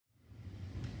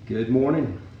Good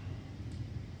morning.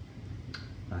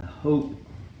 I hope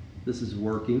this is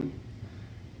working.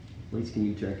 Please, can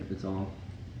you check if it's on?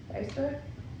 Facebook?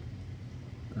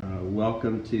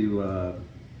 Welcome to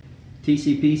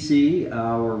TCPC,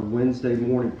 our Wednesday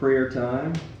morning prayer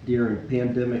time during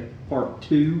Pandemic Part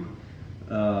 2.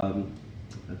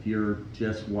 If you're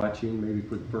just watching, maybe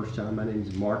for the first time, my name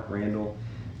is Mark Randall.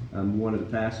 I'm one of the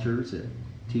pastors at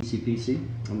TCPC.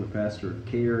 I'm the pastor of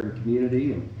care and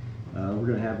community, and we're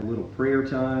going to have a little prayer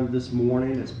time this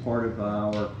morning as part of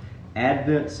our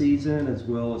Advent season, as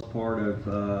well as part of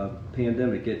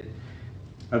pandemic.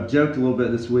 I've joked a little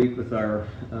bit this week with our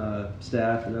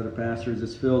staff and other pastors.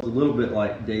 This feels a little bit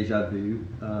like deja vu.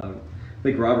 I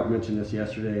think Robert mentioned this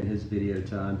yesterday in his video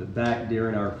time, but back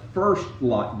during our first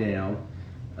lockdown,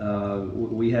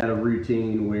 we had a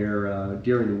routine where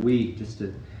during the week, just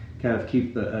to kind of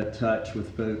keep a touch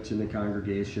with folks in the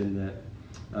congregation, that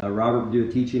Robert would do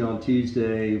a teaching on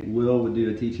Tuesday, Will would do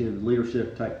a teaching of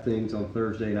leadership type things on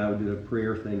Thursday, and I would do a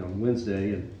prayer thing on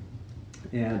Wednesday.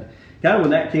 And kind of when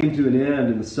that came to an end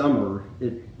in the summer,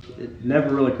 it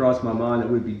never really crossed my mind that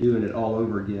we'd be doing it all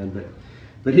over again.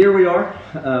 But here we are,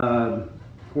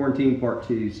 quarantine part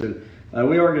 2. So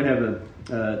we are going to have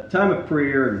a time of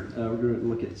prayer, and we're going to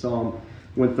look at Psalm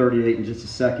 138 in just a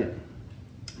second.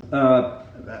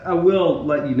 I will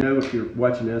let you know if you're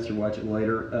watching this or watching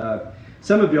later.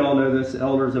 Some of you all know this,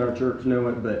 elders in our church know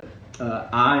it, but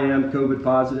I am COVID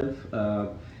positive.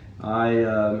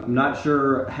 I'm not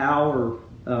sure how or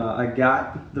I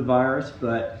got the virus,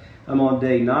 but I'm on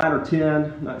day 9 or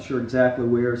 10, not sure exactly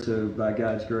where, so by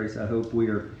God's grace, I hope we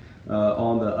are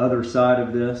on the other side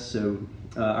of this. So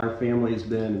our family has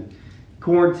been in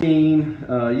quarantine.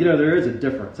 There is a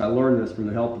difference. I learned this from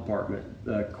the health department.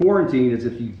 Quarantine is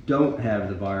if you don't have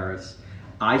the virus.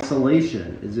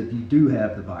 Isolation is if you do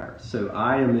have the virus. So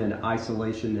I am in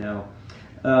isolation now.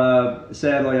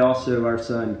 Sadly, also our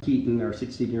son Keaton, our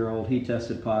 16-year-old, he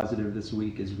tested positive this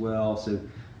week as well. So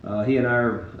he and I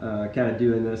are kind of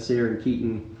doing this. Sarah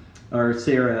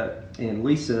and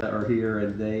Lisa are here,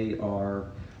 and they are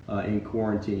in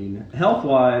quarantine.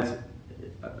 Health-wise,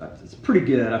 it's pretty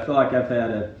good. I feel like I've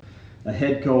had a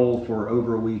head cold for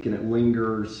over a week, and it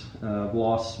lingers. I've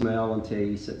lost smell and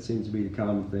taste. That seems to be the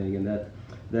common thing, and that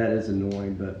is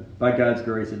annoying. But by God's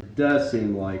grace, it does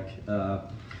seem like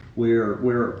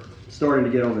we're starting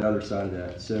to get on the other side of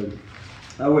that. So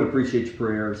I would appreciate your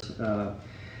prayers.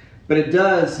 But it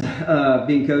does,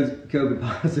 being COVID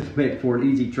positive, make for an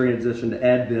easy transition to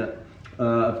Advent.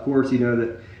 Of course, you know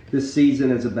that this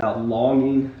season is about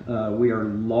longing. We are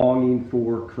longing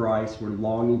for Christ. We're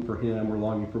longing for Him. We're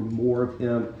longing for more of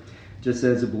Him. Just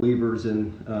as the believers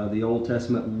in the Old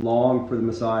Testament long for the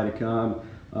Messiah to come,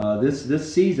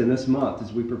 this season, this month,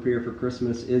 as we prepare for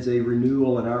Christmas, is a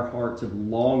renewal in our hearts of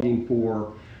longing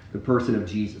for the person of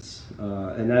Jesus.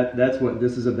 And that's what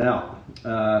this is about.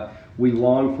 We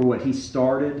long for what He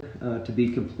started to be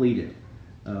completed.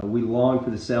 We long for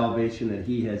the salvation that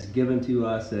He has given to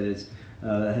us,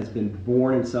 that has been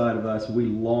born inside of us. We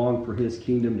long for His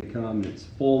kingdom to come in its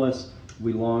fullness.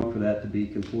 We long for that to be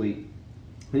complete.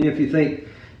 And if you think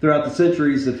throughout the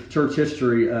centuries of church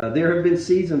history, there have been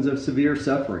seasons of severe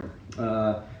suffering,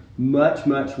 much,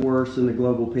 much worse than the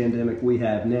global pandemic we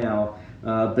have now.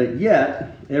 But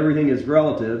yet, everything is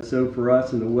relative. So for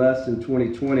us in the West in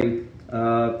 2020,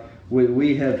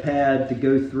 we have had to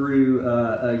go through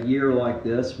a year like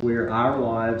this where our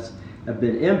lives have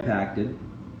been impacted.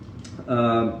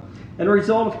 And the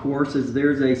result, of course, is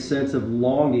there's a sense of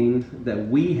longing that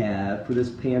we have for this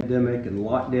pandemic and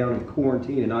lockdown and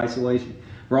quarantine and isolation,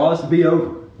 for all this to be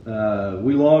over.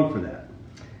 We long for that.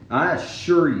 I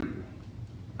assure you,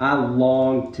 I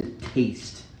long to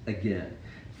taste again.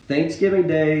 Thanksgiving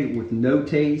Day with no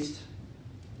taste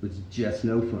was just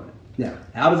no fun. Now,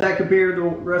 how does that compare to the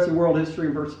rest of world history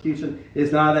and persecution?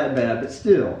 It's not that bad, but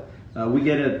still, we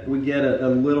get a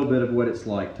little bit of what it's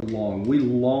like to long. We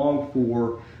long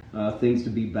for things to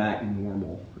be back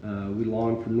normal. We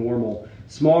long for normal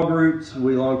small groups.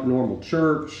 We long for normal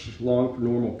church. Long for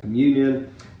normal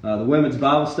communion. The women's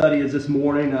Bible study is this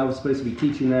morning. I was supposed to be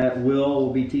teaching that.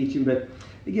 Will be teaching, but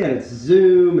again, it's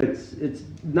Zoom. It's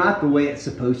not the way it's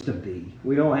supposed to be.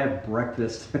 We don't have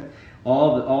breakfast.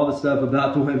 all the stuff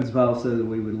about the women's Bible study that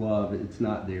we would love, it's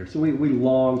not there. So we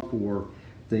long for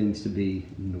things to be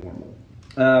normal.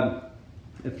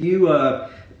 If you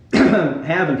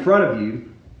have in front of you,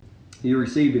 you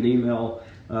received an email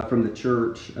from the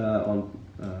church on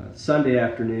Sunday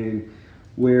afternoon,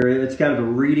 where it's kind of a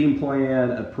reading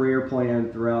plan, a prayer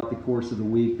plan throughout the course of the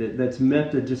week that's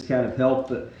meant to just kind of help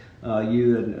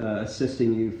you and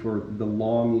assisting you for the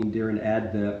longing during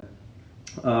Advent.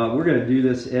 We're going to do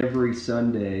this every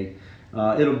Sunday.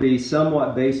 It'll be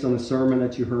somewhat based on the sermon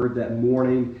that you heard that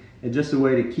morning, and just a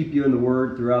way to keep you in the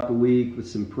Word throughout the week with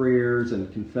some prayers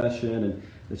and confession and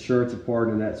assurance of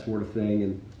pardon and that sort of thing.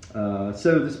 And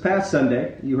so this past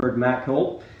Sunday, you heard Matt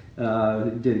Holt.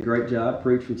 Did a great job,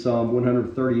 preached from Psalm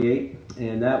 138,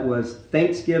 and that was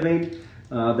Thanksgiving.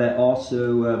 That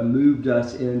also moved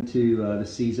us into the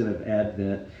season of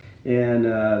Advent, and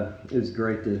it was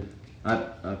great to.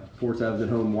 Of course, I was at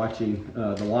home watching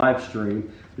the live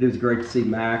stream, but it was great to see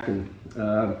Mac, and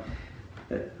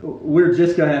we're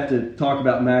just going to have to talk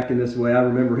about Mac in this way. I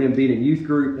remember him being in youth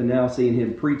group, and now seeing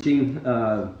him preaching.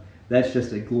 That's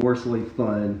just a gloriously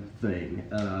fun thing.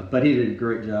 But he did a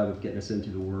great job of getting us into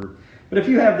the Word. But if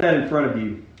you have that in front of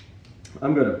you,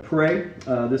 I'm going to pray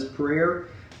this prayer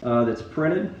that's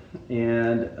printed,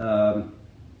 and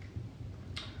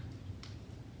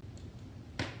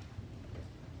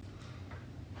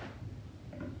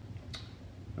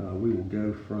we will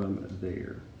go from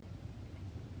there.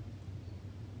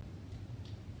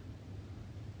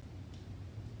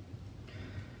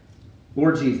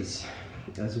 Lord Jesus,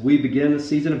 as we begin the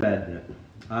season of Advent,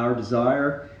 our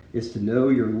desire is to know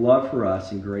your love for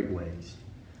us in great ways.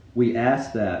 We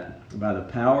ask that by the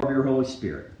power of your Holy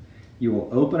Spirit, you will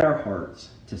open our hearts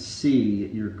to see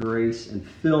your grace and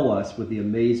fill us with the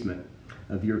amazement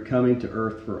of your coming to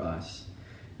earth for us.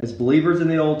 As believers in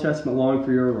the Old Testament long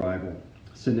for your arrival,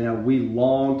 so now we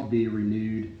long to be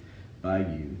renewed by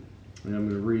you. And I'm going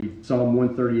to read Psalm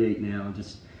 138 now and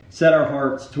just set our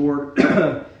hearts toward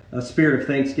a spirit of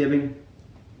thanksgiving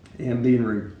and being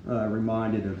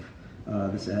reminded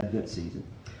of this Advent season.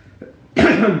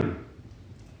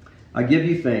 I give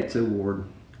you thanks, O Lord,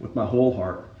 with my whole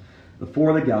heart.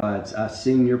 Before the gods, I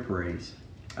sing your praise.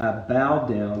 I bow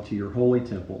down to your holy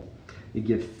temple and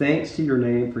give thanks to your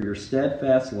name for your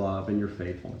steadfast love and your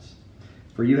faithfulness.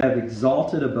 For you have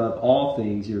exalted above all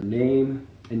things your name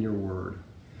and your word.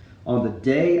 On the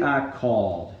day I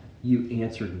called, you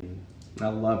answered me. I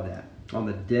love that. On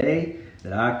the day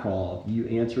that I called, you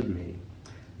answered me.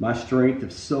 My strength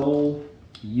of soul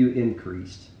you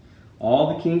increased.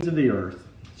 All the kings of the earth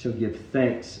shall give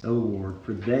thanks, O Lord,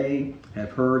 for they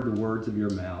have heard the words of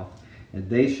your mouth, and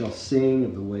they shall sing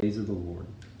of the ways of the Lord.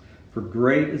 For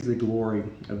great is the glory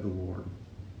of the Lord.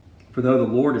 For though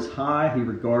the Lord is high, he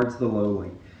regards the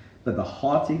lowly, but the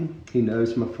haughty he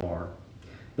knows from afar.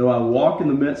 Though I walk in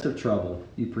the midst of trouble,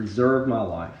 you preserve my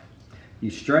life. You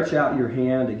stretch out your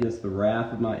hand against the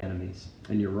wrath of my enemies,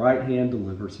 and your right hand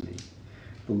delivers me.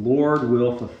 The Lord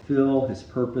will fulfill his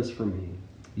purpose for me.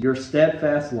 Your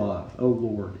steadfast love, O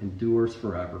Lord, endures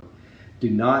forever. Do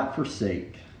not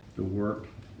forsake the work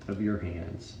of your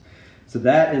hands. So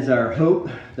that is our hope.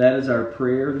 That is our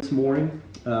prayer this morning.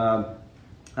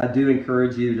 I do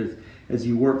encourage you to, as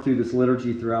you work through this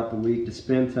liturgy throughout the week, to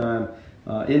spend time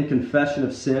in confession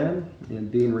of sin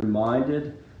and being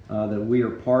reminded that we are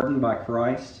pardoned by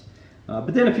Christ.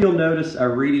 But then if you'll notice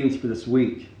our readings for this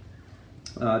week,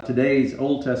 today's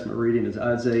Old Testament reading is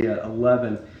Isaiah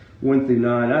 11, 1 through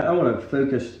 9. I want to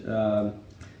focus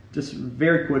just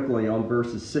very quickly on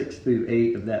verses 6 through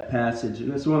 8 of that passage.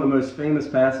 And it's one of the most famous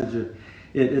passages.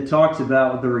 It talks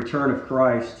about the return of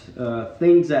Christ,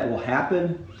 things that will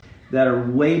happen that are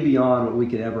way beyond what we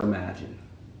could ever imagine.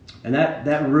 And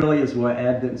that really is what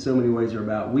Advent in so many ways are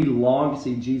about. We long to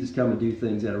see Jesus come and do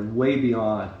things that are way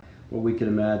beyond what we can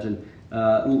imagine.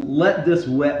 Let this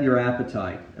whet your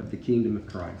appetite of the kingdom of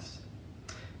Christ.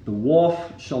 The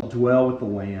wolf shall dwell with the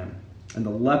lamb, and the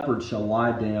leopard shall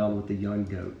lie down with the young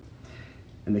goat.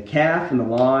 And the calf and the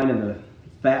lion and the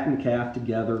fattened calf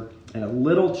together, and a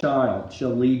little child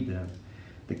shall lead them.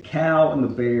 The cow and the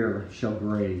bear shall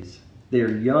graze.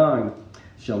 Their young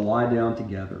shall lie down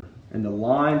together, and the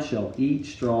lion shall eat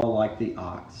straw like the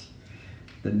ox.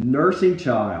 The nursing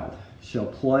child shall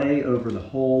play over the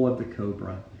hole of the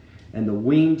cobra, and the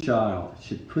weaned child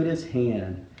should put his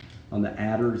hand on the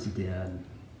adder's den.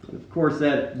 Of course,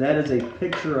 that is a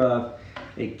picture of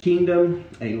a kingdom,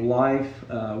 a life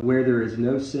where there is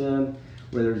no sin,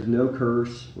 where there's no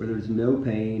curse, where there's no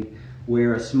pain,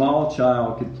 where a small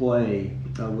child could play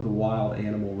with a wild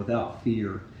animal without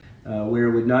fear, where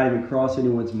it would not even cross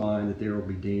anyone's mind that there will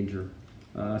be danger.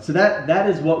 So that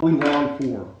is what we long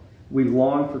for. We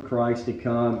long for Christ to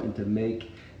come and to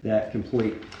make that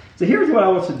complete. So here's what I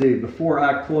want to do before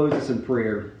I close this in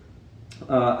prayer.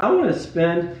 I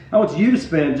want you to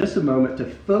spend just a moment to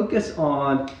focus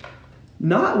on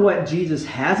not what Jesus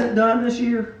hasn't done this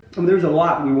year. I mean, there's a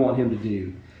lot we want him to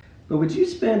do. But would you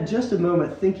spend just a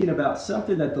moment thinking about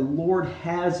something that the Lord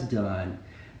has done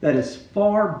that is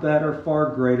far better,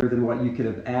 far greater than what you could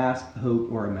have asked,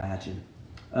 hoped, or imagined?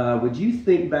 would you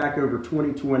think back over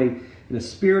 2020 in a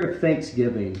spirit of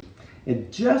thanksgiving,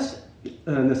 and just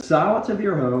in the silence of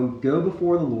your home, go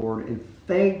before the Lord and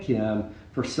thank Him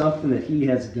for something that He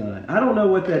has done. I don't know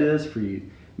what that is for you.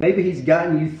 Maybe He's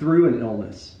gotten you through an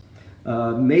illness.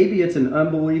 Maybe it's an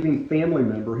unbelieving family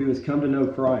member who has come to know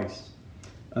Christ.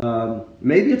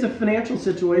 Maybe it's a financial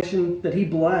situation that He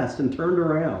blessed and turned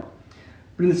around.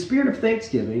 But in the spirit of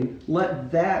thanksgiving,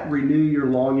 let that renew your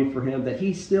longing for Him, that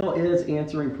He still is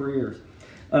answering prayers.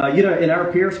 In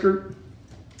our Pierce group,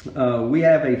 we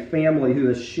have a family who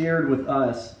has shared with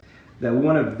us that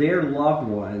one of their loved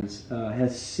ones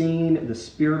has seen the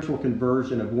spiritual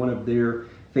conversion of one of their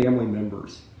family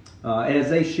members. And as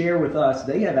they share with us,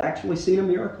 they have actually seen a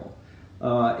miracle.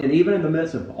 And even in the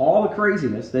midst of all the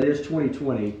craziness that is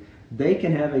 2020, they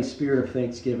can have a spirit of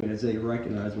thanksgiving as they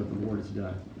recognize what the Lord has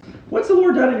done. What's the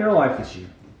Lord done in your life this year?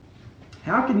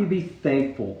 How can you be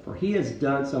thankful for He has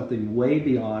done something way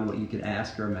beyond what you could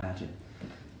ask or imagine?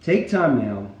 Take time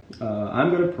now.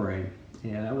 I'm going to pray,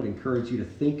 and I would encourage you to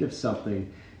think of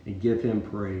something and give Him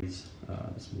praise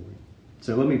this morning.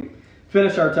 So let me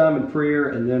finish our time in prayer,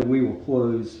 and then we will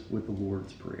close with the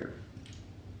Lord's Prayer.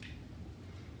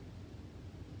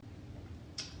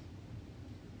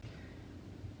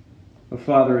 Well,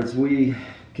 Father, as we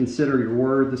consider your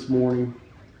word this morning,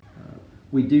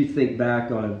 we do think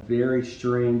back on a very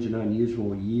strange and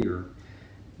unusual year.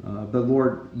 But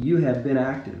Lord, you have been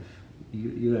active.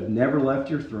 You have never left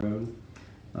your throne.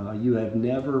 You have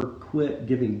never quit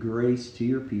giving grace to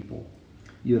your people.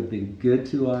 You have been good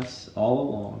to us all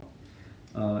along.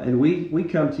 And we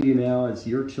come to you now as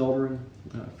your children,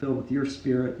 filled with your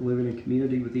spirit, living in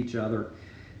community with each other.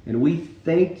 And we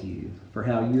thank you for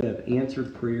how you have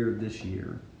answered prayer this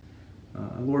year.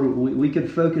 Lord, we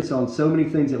could focus on so many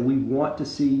things that we want to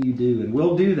see you do, and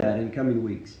we'll do that in coming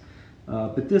weeks.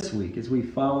 But this week, as we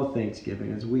follow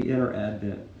Thanksgiving, as we enter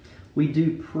Advent, we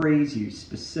do praise you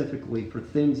specifically for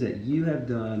things that you have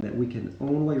done that we can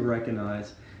only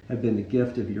recognize have been the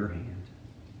gift of your hand.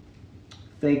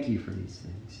 Thank you for these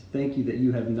things. Thank you that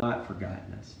you have not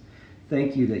forgotten us.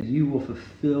 Thank you that you will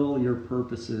fulfill your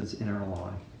purposes in our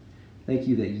life. Thank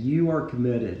you that you are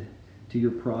committed to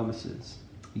your promises.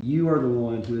 You are the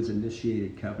one who has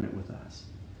initiated covenant with us.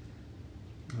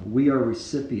 We are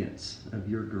recipients of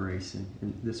your grace,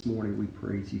 and this morning we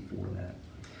praise you for that.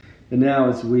 And now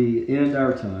as we end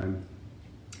our time,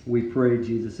 we pray,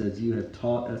 Jesus, as you have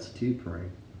taught us to pray.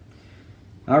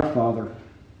 Our Father,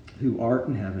 who art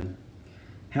in heaven,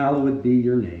 hallowed be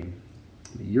your name.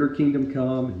 May your kingdom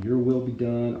come and your will be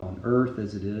done on earth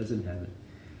as it is in heaven.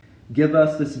 Give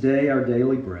us this day our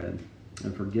daily bread,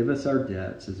 and forgive us our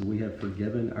debts as we have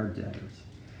forgiven our debtors.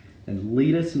 And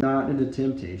lead us not into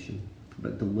temptation,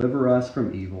 but deliver us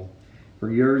from evil. For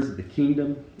yours is the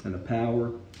kingdom and the power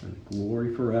and the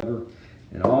glory forever.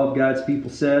 And all of God's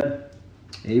people said,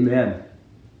 Amen.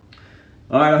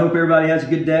 All right, I hope everybody has a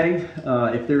good day.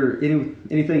 If there's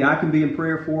anything I can be in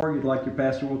prayer for, you'd like your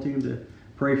pastoral team to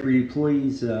pray for you,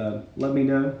 please let me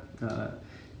know.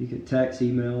 You can text,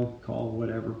 email, call,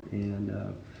 whatever.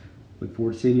 And look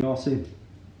forward to seeing you all soon.